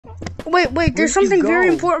Wait, there's something very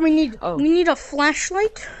important we need. Oh. We need a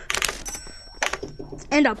flashlight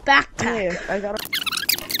and a backpack. Hey, I got a...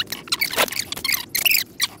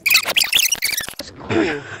 That's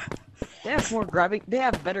cool. They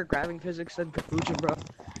have better grabbing physics than Kabucha, bro.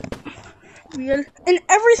 Weird. And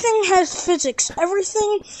everything has physics.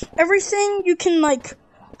 Everything you can like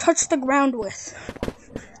touch the ground with.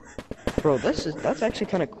 Bro, that's actually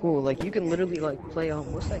kind of cool. Like, you can literally like play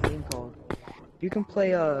what's that game called? You can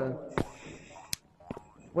play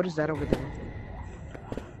what is that over there?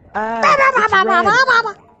 It's red.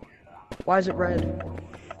 Why is it red?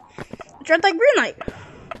 It's red like green light.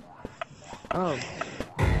 Oh.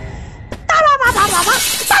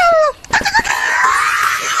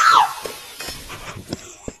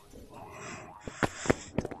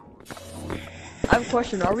 I have a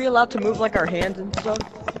question. Are we allowed to move like our hands and stuff?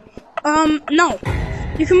 No.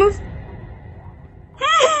 You can move.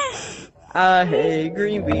 Hey,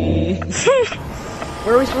 green bee.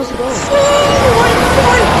 Where are we supposed to go?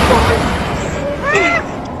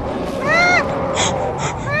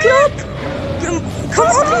 Get up! Come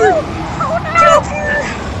up here! Get up here!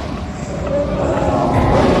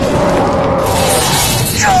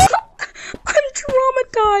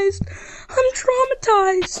 I'm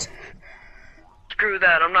traumatized. Screw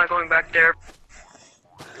that. I'm not going back there.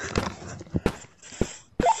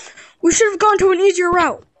 We should have gone to an easier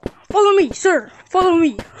route. Follow me, sir. Follow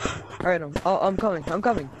me. Alright, I'm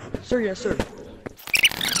coming. Sir, yes, sir.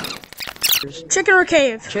 Chicken or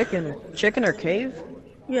cave? Chicken or cave?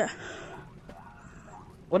 Yeah.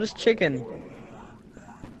 What is chicken?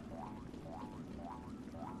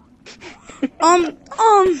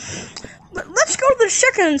 Let's go to the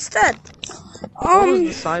chicken instead. What was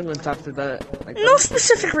the silence after that? Like, No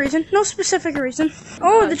specific reason.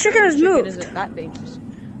 Oh, the chicken has moved. Isn't that dangerous?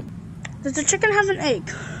 Does the chicken have an egg?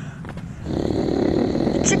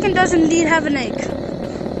 The chicken does indeed have an egg.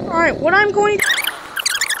 Alright, what I'm going to...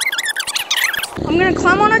 I'm gonna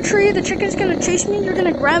climb on a tree, the chicken's gonna chase me, you're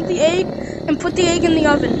gonna grab the egg, and put the egg in the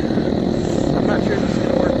oven. I'm not sure this is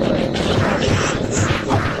gonna work, but...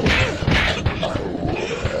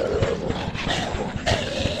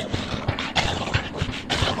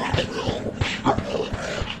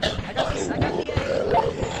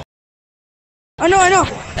 I know.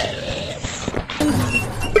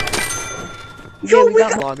 Yo, we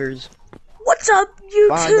got vloggers. What's up,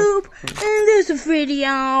 YouTube? In this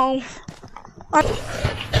video,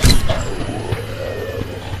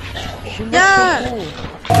 yeah.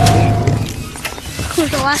 So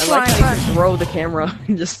the last I like line. how you can throw the camera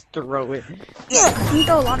and just throw it. Yeah, you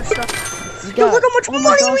got a lot of stuff. Yo, look how much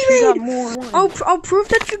money we made! I'll prove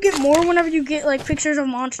that you get more whenever you get like pictures of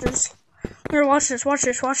monsters. Here, watch this.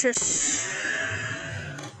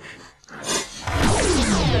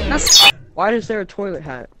 Why is there a toilet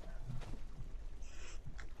hat?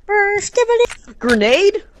 Skibbity.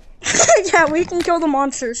 Grenade? Yeah, we can kill the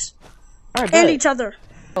monsters. And each other.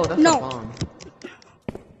 Oh, that's No. a bomb.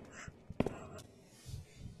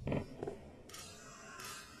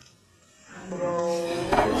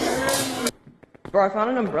 Bro, I found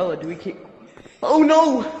an umbrella. Do we keep... Oh,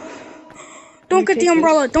 no! Don't get the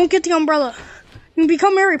umbrella. Don't get the umbrella. You can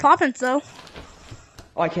become Mary Poppins, though.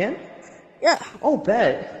 Oh, I can? Yeah. Oh,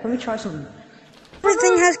 bet. Let me try something.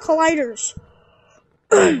 Everything has colliders.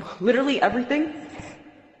 Literally everything?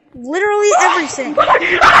 Literally everything.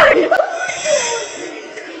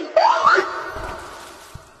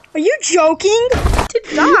 Are you joking? To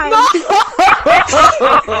die.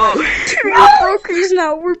 Dude, we're brokies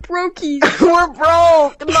now. We're brokies. We're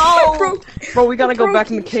broke. No. We're broke. Bro, we gotta go back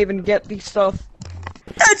in the cave and get these stuff.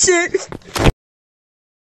 That's it.